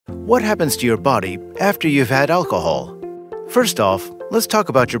what happens to your body after you've had alcohol? First off, let's talk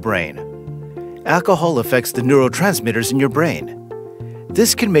about your brain. Alcohol affects the neurotransmitters in your brain.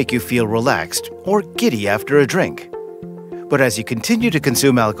 This can make you feel relaxed or giddy after a drink. But as you continue to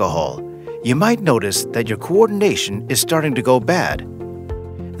consume alcohol, you might notice that your coordination is starting to go bad.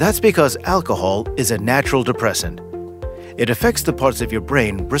 That's because alcohol is a natural depressant. It affects the parts of your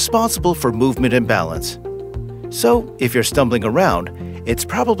brain responsible for movement and balance. So, if you're stumbling around, it's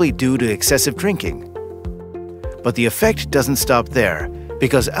probably due to excessive drinking. But the effect doesn't stop there,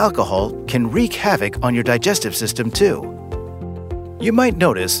 because alcohol can wreak havoc on your digestive system too. You might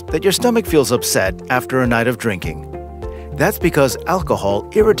notice that your stomach feels upset after a night of drinking. That's because alcohol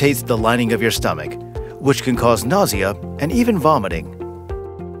irritates the lining of your stomach, which can cause nausea and even vomiting.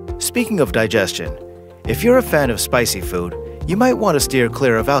 Speaking of digestion, if you're a fan of spicy food, you might want to steer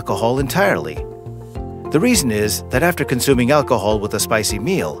clear of alcohol entirely. The reason is that after consuming alcohol with a spicy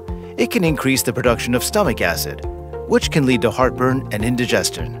meal, it can increase the production of stomach acid, which can lead to heartburn and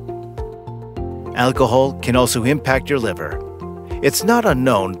indigestion. Alcohol can also impact your liver. It's not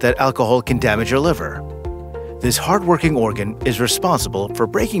unknown that alcohol can damage your liver. This hardworking organ is responsible for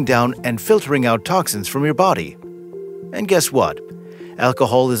breaking down and filtering out toxins from your body. And guess what?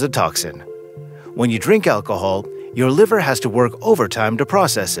 Alcohol is a toxin. When you drink alcohol, your liver has to work overtime to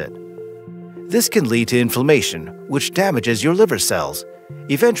process it. This can lead to inflammation, which damages your liver cells,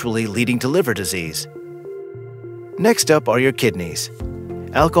 eventually leading to liver disease. Next up are your kidneys.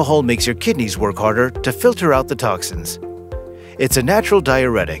 Alcohol makes your kidneys work harder to filter out the toxins. It's a natural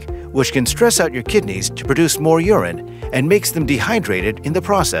diuretic, which can stress out your kidneys to produce more urine and makes them dehydrated in the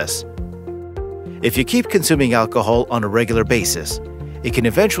process. If you keep consuming alcohol on a regular basis, it can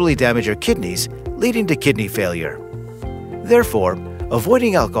eventually damage your kidneys, leading to kidney failure. Therefore,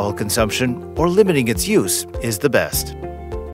 avoiding alcohol consumption or limiting its use is the best.